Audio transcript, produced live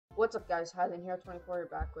What's up, guys? Hyden here, 24,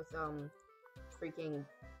 back with freaking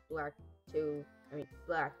Black 2. I mean,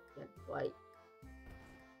 Black and White.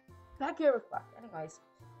 Back here with Black. Anyways,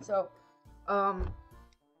 so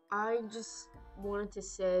I just wanted to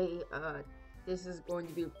say this is going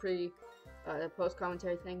to be a pretty post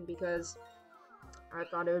commentary thing because I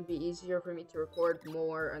thought it would be easier for me to record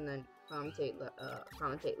more and then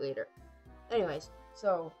commentate later. Anyways,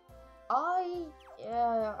 so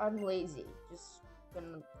I'm lazy. Just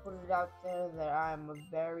gonna put it out there that I'm a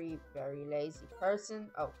very, very lazy person.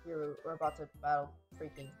 Oh, here we're about to battle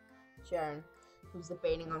freaking Sharon, who's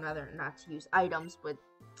debating on whether or not to use items, but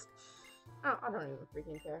I don't even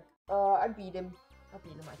freaking care. I beat him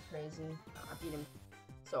like crazy. I beat him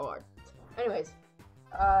so hard. Anyways,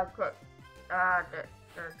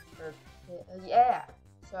 yeah.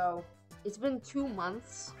 So it's been 2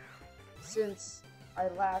 months since I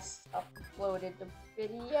last uploaded the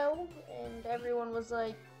video, and everyone was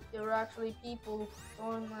like, there were actually people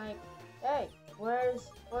going like, hey, when's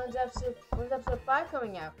episode 5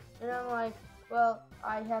 coming out? And I'm like, well,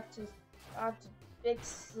 I have to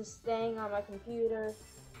fix this thing on my computer,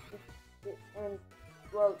 and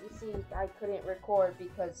well, you see, I couldn't record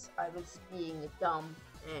because I was being dumb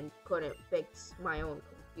and couldn't fix my own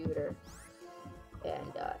computer,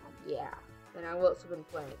 and yeah, and I've also been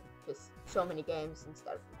playing just so many games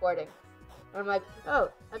instead of recording. And I'm like,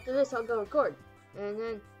 oh, after this I'll go record. And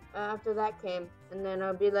then after that came, and then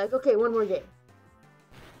I'll be like, okay, one more game.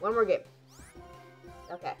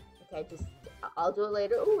 Okay, just I'll do it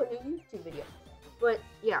later. Ooh, a new YouTube video. But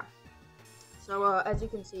yeah, so as you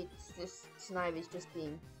can see, this Snive is just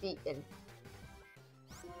being beaten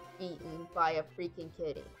by a freaking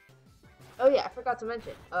kitty. Oh yeah, I forgot to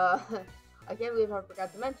mention. I can't believe I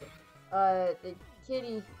forgot to mention. The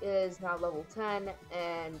kitty is now level 10,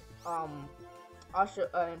 and Asha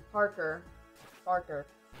and Parker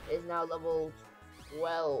is now level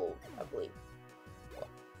 12, I believe.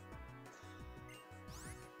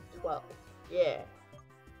 12. Yeah,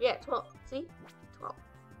 12. See, 12.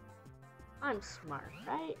 I'm smart,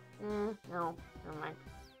 right? No, never mind.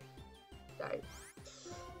 Sorry.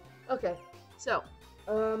 Okay, so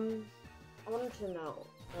I wanted to know.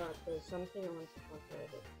 There's something I want to talk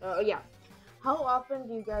about. Yeah. How often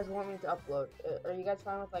do you guys want me to upload? Are you guys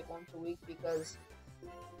fine with like once a week? Because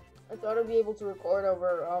I thought I'd be able to record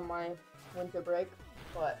over my winter break,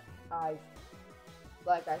 but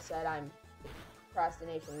like I said, I'm the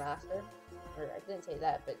Procrastination Master. Or I didn't say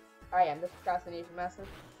that, but I am the Procrastination Master.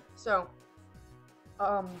 So,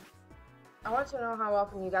 I want to know how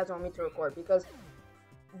often you guys want me to record, because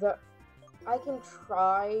I can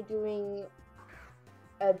try doing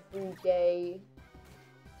every day.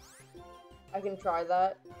 I can try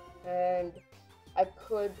that, and I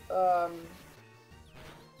could, the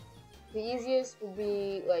easiest would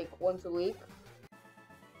be like once a week,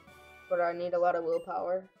 but I need a lot of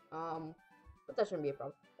willpower, but that shouldn't be a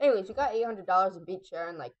problem. Anyways, we got $800 and beat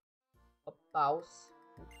Sharon like a bouse.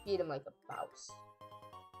 Beat him like a bouse.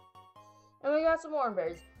 And we got some orange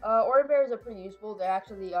berries. Orange berries are pretty useful. They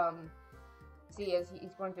actually, see, as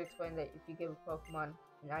he's going to explain that if you give a Pokemon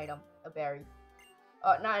an item, a berry,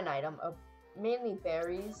 not an item, mainly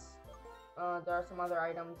berries. There are some other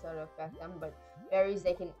items that affect them, but berries,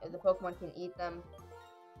 the Pokemon can eat them.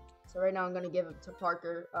 So right now I'm gonna give it to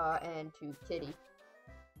Parker and to Kitty.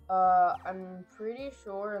 I'm pretty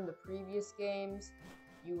sure in the previous games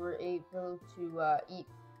you were able to eat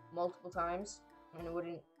multiple times, and it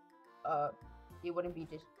wouldn't be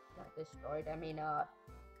not destroyed. I mean,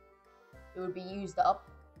 it would be used up,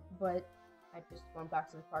 but I just went back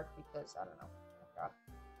to the park because I don't know. I forgot.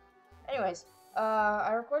 Anyways,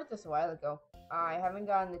 I recorded this a while ago. I haven't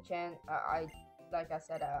gotten the chance. Like I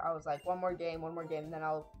said, I was like one more game, and then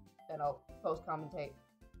I'll post commentate.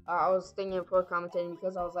 I was thinking of post commentating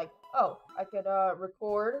because I was like, oh, I could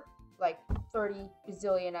record like 30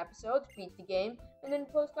 bazillion episodes, beat the game, and then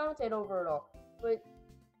post commentate over it all. But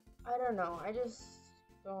I don't know. I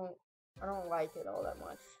don't like it all that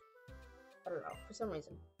much. I don't know, for some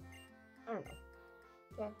reason. I don't know.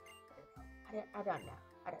 Okay? I don't know.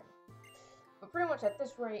 But pretty much at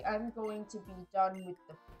this rate, I'm going to be done with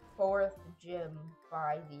the 4th gym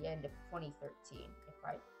by the end of 2013, if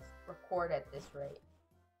I record at this rate.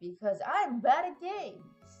 Because I'm bad at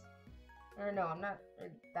games. Or no, I'm not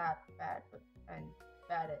that bad, but I'm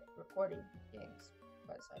bad at recording games.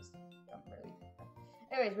 Because I'm really bad.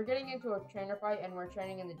 Anyways, we're getting into a trainer fight, and we're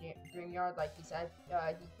training in the dream yard, like he said.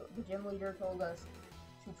 The gym leader told us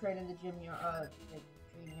to train in the dream yard. And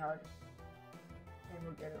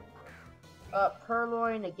we'll get it over.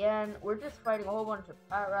 Purloin again. We're just fighting a whole bunch of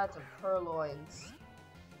fat rats and purloins.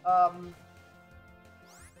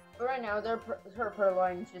 right now, her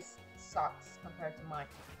Purloin just sucks compared to mine.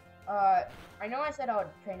 I know I said I would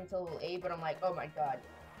train until level 8, but I'm like, oh my god.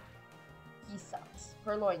 He sucks.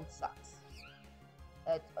 Purloin sucks.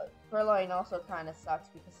 Purloin also kind of sucks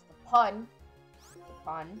because the pun.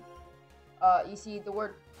 You see the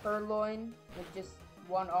word purloin with just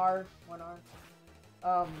one R.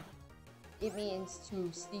 It means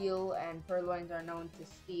to steal, and purloins are known to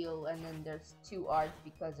steal, and then there's 2 R's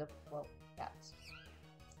because of, well, cats.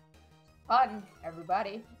 Pun,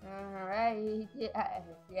 everybody. Alright,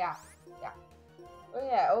 yeah. Oh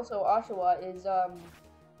yeah, also Oshawa is,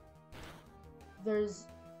 there's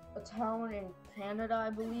a town in Canada, I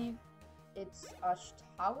believe. It's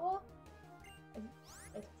Ashtawa?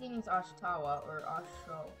 I think it's Ashtawa or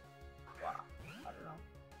Oshawa. I don't know.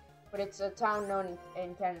 But it's a town known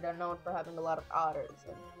in Canada known for having a lot of otters,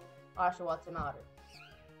 and Oshawa's an otter.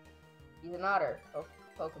 He's an otter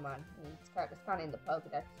Pokemon. It's kind of in the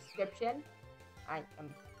Pokédex description. I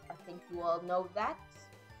think you all know that.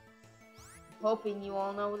 I'm hoping you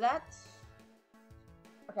all know that.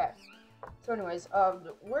 Okay. So anyways,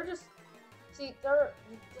 we're just the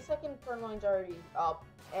second Purloin's already up,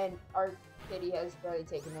 and our kitty has barely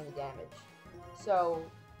taken any damage. So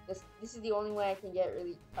this is the only way I can get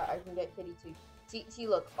Kitty to see.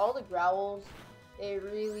 Look, all the growls, they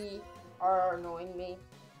really are annoying me.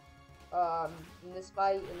 In this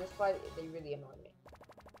fight, they really annoy me.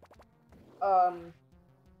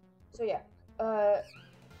 So yeah.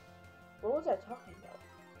 What was I talking about?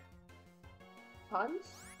 Puns?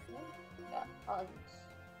 Yeah, puns.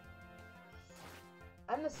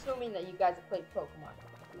 I'm assuming that you guys have played Pokemon,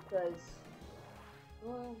 because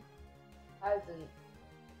who hasn't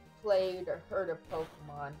played or heard of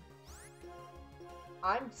Pokemon?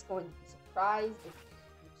 I'm just going to be surprised if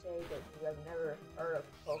you say that you have never heard of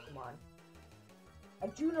Pokemon. I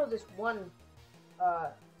do know this one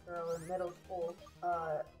girl in middle school.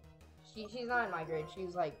 She's not in my grade.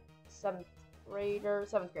 She's like 7th grader.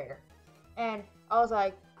 And I was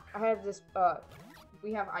like, I have this,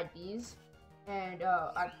 we have IDs, and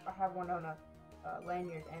I have one on a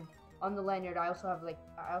lanyard, and on the lanyard I also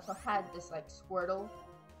had this like Squirtle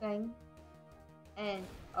thing, and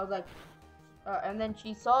I was like, and then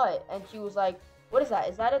she saw it, and she was like, what is that?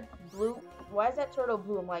 Is that a blue? Why is that turtle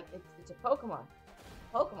blue? I'm like, it's a Pokemon.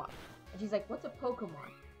 And she's like, what's a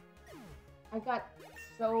Pokemon? I got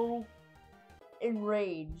so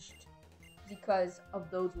enraged because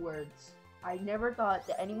of those words. I never thought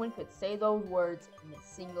that anyone could say those words in a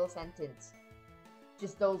single sentence.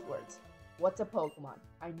 Just those words. What's a Pokemon?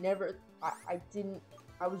 I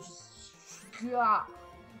was just shocked.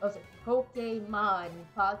 I was like, Pokemon,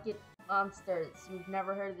 Pocket Monsters. You've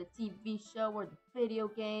never heard of the TV show or the video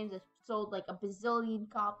games that sold like a bazillion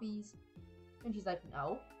copies? And she's like,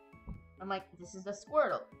 no. I'm like, this is a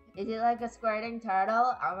Squirtle. Is it like a squirting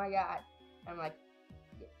turtle? Oh my god. I'm like,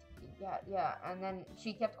 yeah. And then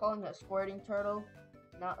she kept calling it a squirting turtle,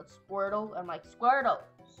 not a Squirtle. I'm like, Squirtle.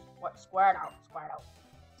 Squirtle.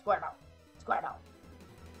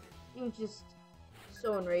 It was just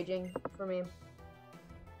so enraging for me.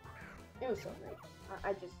 It was so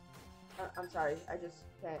enraging. I'm sorry. I just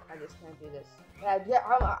can't do this. I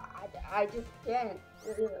just can't.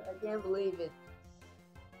 I can't believe it.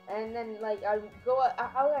 And then, like, I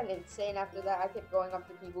went insane after that. I kept going up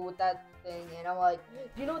to people with that thing, and I'm like,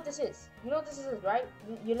 you know what this is? You know what this is, right?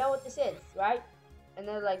 You know what this is, right? And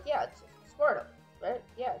they're like, yeah, it's Squirtle, right?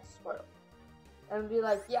 Yeah, it's Squirtle. And I'd be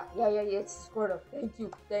like, yeah, it's Squirtle.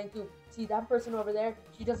 Thank you. See, that person over there,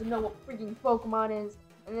 she doesn't know what freaking Pokemon is.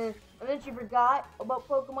 And then she forgot about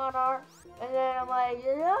Pokemon are. And then I'm like,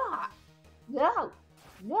 no.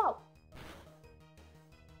 I'm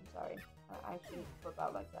sorry. I shouldn't flip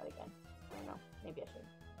out like that again. I don't know. Maybe I should.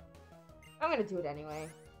 I'm gonna do it anyway.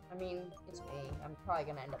 I mean, it's me. I'm probably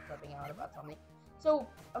gonna end up flipping out about something. So,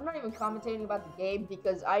 I'm not even commentating about the game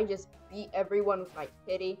because I just beat everyone with my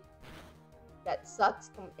kitty. That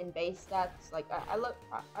sucks in base stats. Like,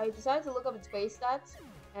 I decided to look up its base stats,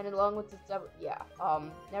 and along with its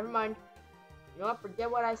never mind. You know what? Forget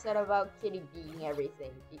what I said about Kitty beating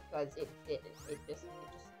everything, because it didn't. It just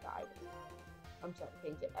died. I'm sorry,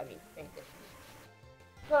 fainted.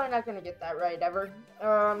 Probably not gonna get that right ever.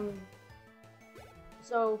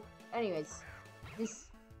 So, anyways,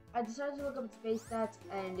 I decided to look up its base stats,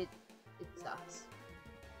 and it sucks.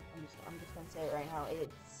 I'm just gonna say it right now.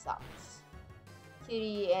 It sucks.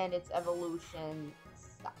 Kitty and its evolution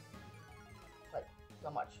suck. Like, so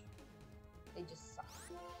much. They just suck.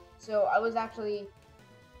 So I was actually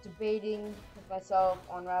debating with myself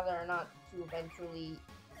on whether or not to eventually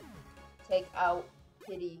take out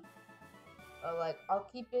Kitty. Like, I'll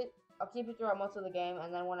keep it I'll keep it throughout most of the game,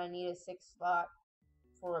 and then when I need a 6th slot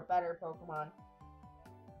for a better Pokemon,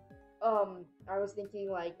 I was thinking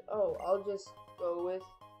like, oh, I'll just go with,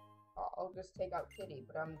 I'll just take out Kitty,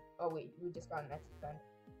 but oh wait, we just got an extra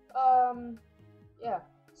friend. Yeah,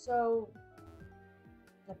 so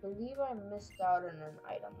I believe I missed out on an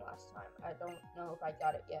item last time. I don't know if I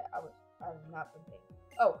got it yet. I've not been paying.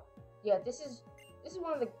 Oh, yeah, this is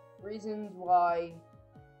one of the reasons why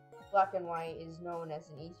Black and White is known as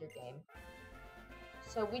an easier game.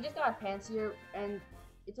 So we just got Pansear, and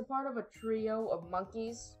it's a part of a trio of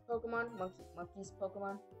monkeys Pokemon. Monkeys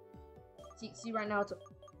Pokemon. See right now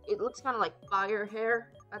it looks kind of like fire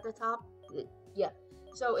hair at the top. Yeah.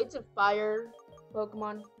 So it's a fire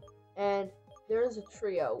Pokemon, and there's a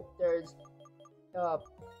trio. There's the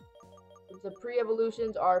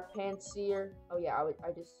pre-evolutions are Pansear. Oh yeah,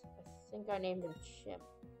 I think I named him Chimp.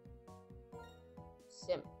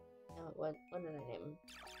 Simp. What did I name him?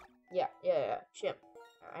 Yeah, Chimp.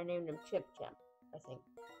 I named him Chimp, I think.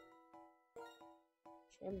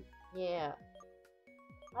 Chimp, yeah.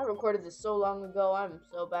 I recorded this so long ago, I'm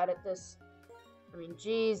so bad at this. I mean,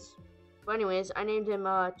 jeez. But anyways, I named him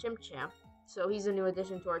Chimp. So he's a new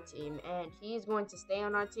addition to our team, and he's going to stay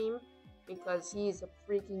on our team because he's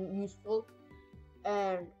freaking useful.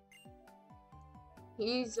 And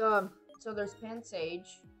he's, so there's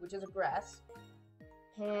Pansage, which is a grass.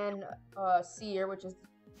 Seer, which is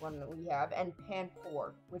one that we have, and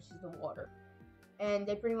Panpour, which is the water. And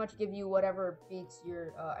they pretty much give you whatever beats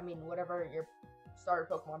your, whatever your starter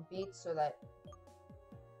Pokemon beats, so that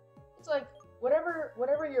it's like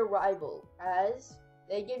whatever your rival has,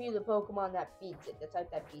 they give you the Pokemon that beats it, the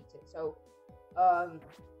type that beats it. So,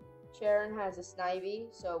 Sharon has a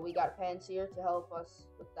Snivy, so we got Pansear to help us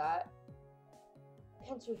with that.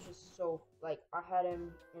 Pansear's just so, like, I had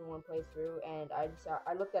him in one playthrough, and I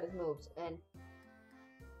looked at his moves, and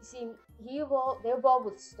you see, they evolved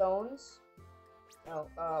with stones. No,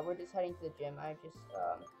 we're just heading to the gym. I just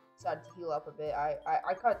decided to heal up a bit. I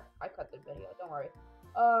cut the video. Don't worry.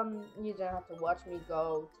 You don't have to watch me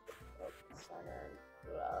go to the center.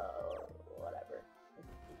 Whatever.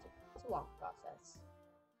 It's a long process.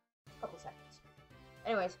 A couple seconds.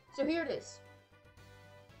 Anyways, so here it is.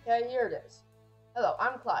 Okay, here it is. Hello,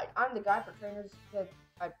 I'm Clyde. I'm the guy for trainers.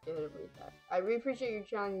 I did read that. I really appreciate your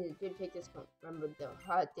challenge. You did take this one. Remember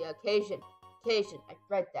the occasion. I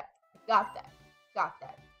read that. I got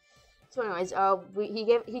that. So anyways,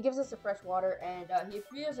 he gives us a fresh water, and he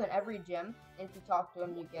appears in every gym. And if you talk to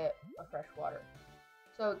him, you get a fresh water.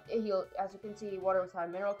 So it heals. As you can see, water with high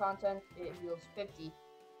mineral content. It heals 50,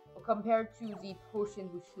 compared to the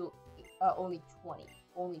potions which heal only 20.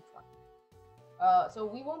 So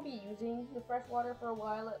we won't be using the fresh water for a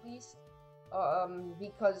while at least,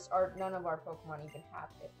 because none of our Pokemon even have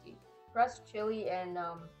 50. Press Chili and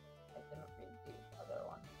I didn't read the other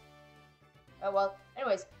one. Well,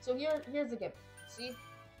 anyways, so here's the game. See,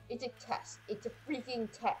 it's a test. It's a freaking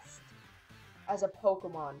test as a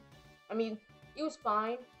Pokemon. I mean, it was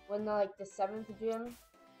fine when the 7th gym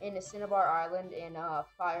in the Cinnabar Island in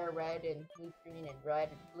Fire Red and Leaf Green and Red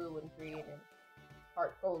and Blue and Green and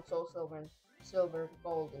Heart Gold, Soul Silver,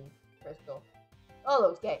 Gold, and Crystal. All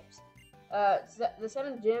those games. The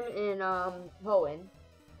 7th gym in Hoenn,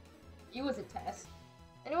 it was a test.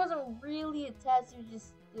 And it wasn't really a test, it was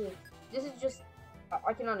just, this is just,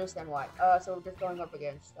 I can understand why. So we're just going up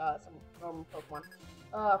against some normal Pokemon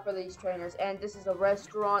for these trainers. And this is a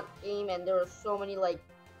restaurant game, and there are so many, no.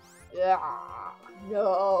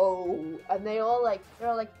 And they're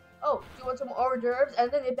like, oh, do you want some hors d'oeuvres?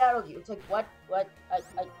 And then they battle you. It's like, what?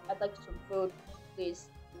 I'd like some food, please.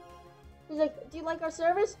 He's like, do you like our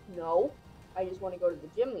service? No. I just want to go to the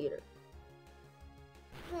gym leader.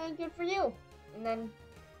 Good for you. And then,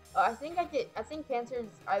 I think Pansear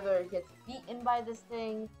either gets beaten by this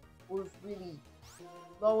thing, or is really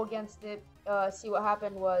low against it. See, what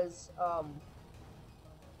happened was,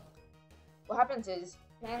 what happens is,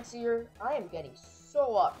 Pansear, I am getting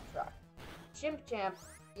so off track. Chimp,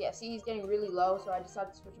 yeah, see, he's getting really low, so I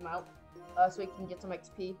decided to switch him out, so he can get some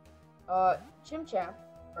XP. Chimp,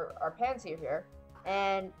 or our Pansear here,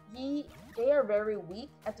 and they are very weak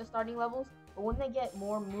at the starting levels, but when they get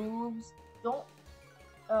more moves,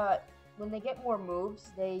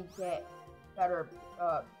 they get better,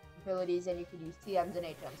 abilities, and you can use TMs and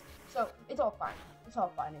HMs. So, it's all fine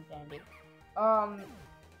and dandy.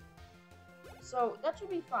 So, that should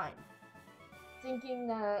be fine. Thinking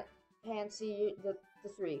that Pansy, the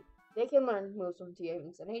 3, they can learn moves from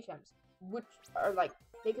TMs and HMs, which are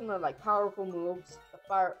they can learn powerful moves,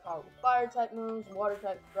 powerful fire type moves, water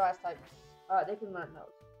type, grass type. They can learn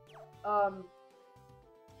those.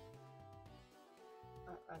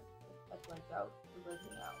 blanked out. I'm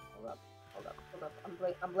blanking out. Hold up.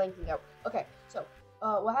 I'm blanking out. Okay, so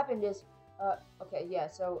what happened is okay, yeah.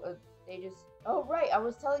 So they just. Oh right, I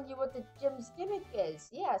was telling you what the gym's gimmick is.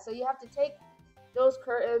 Yeah, so you have to take those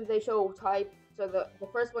curtains. They show type. So the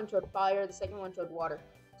first one showed fire. The second one showed water.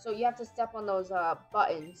 So you have to step on those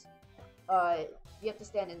buttons. You have to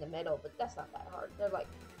stand in the middle, but that's not that hard. They're like,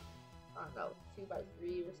 I don't know, 2 by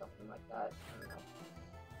 3 or something like that.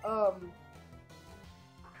 I don't know.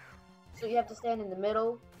 So you have to stand in the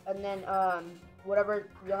middle, and then whatever,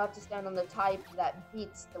 you'll have to stand on the type that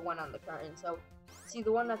beats the one on the curtain. So see,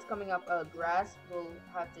 the one that's coming up, grass, will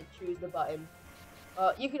have to choose the button.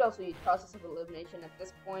 You could also use process of elimination at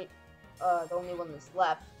this point. The only one that's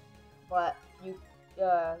left, but you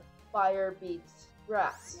fire beats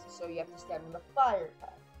grass, so you have to stand on the fire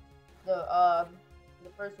pad. The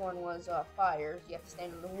first one was fire, so you have to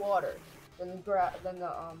stand on the water. Then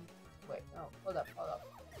wait, no, hold up.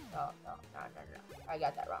 No. I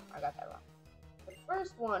got that wrong. The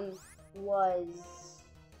first one was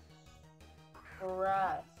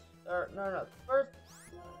grass. No. First,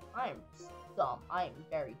 I am dumb. I am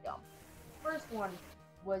very dumb. First one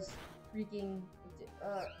was freaking.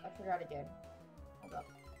 I forgot again. Hold up.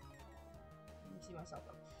 Let me see myself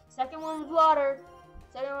up. Second one was water.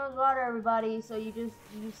 Everybody. So you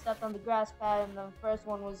stepped on the grass pad, and the first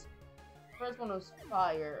one was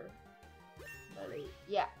fire.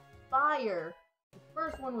 Yeah, fire. The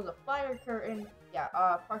first one was a fire curtain. Yeah,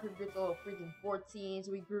 Parker gets a little freaking 14,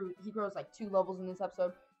 so he grows like 2 levels in this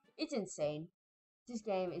episode. It's insane. This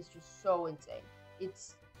game is just so insane.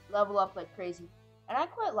 It's level up like crazy. And I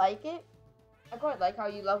quite like it. I quite like how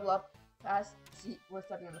you level up past. See, we're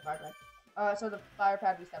stepping on the fire pad. So the fire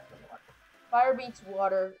pad, we stepped on the water. Fire beats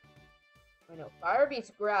water. I know. Fire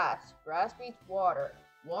beats grass. Grass beats water.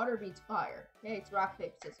 Water beats fire. Okay, it's rock,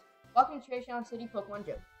 paper, scissors. Welcome to Tracion City Pokemon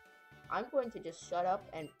Gym. I'm going to just shut up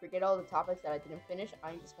and forget all the topics that I didn't finish.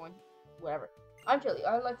 I'm just going, whatever. I'm Chili.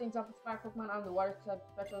 I like things off with fire Pokemon. I'm the water type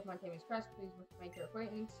specialist. My name is Crest. Please make your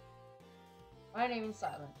acquaintance. My name is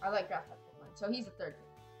Silent. I like grass type Pokemon. So he's the third.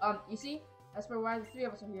 You see, as for why the 3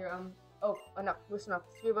 of us are here, oh, enough. Listen up.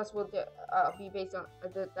 The 3 of us will be based on,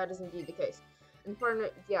 that is indeed the case. And for,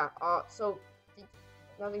 yeah, so,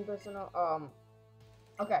 nothing personal,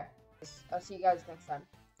 okay. I'll see you guys next time.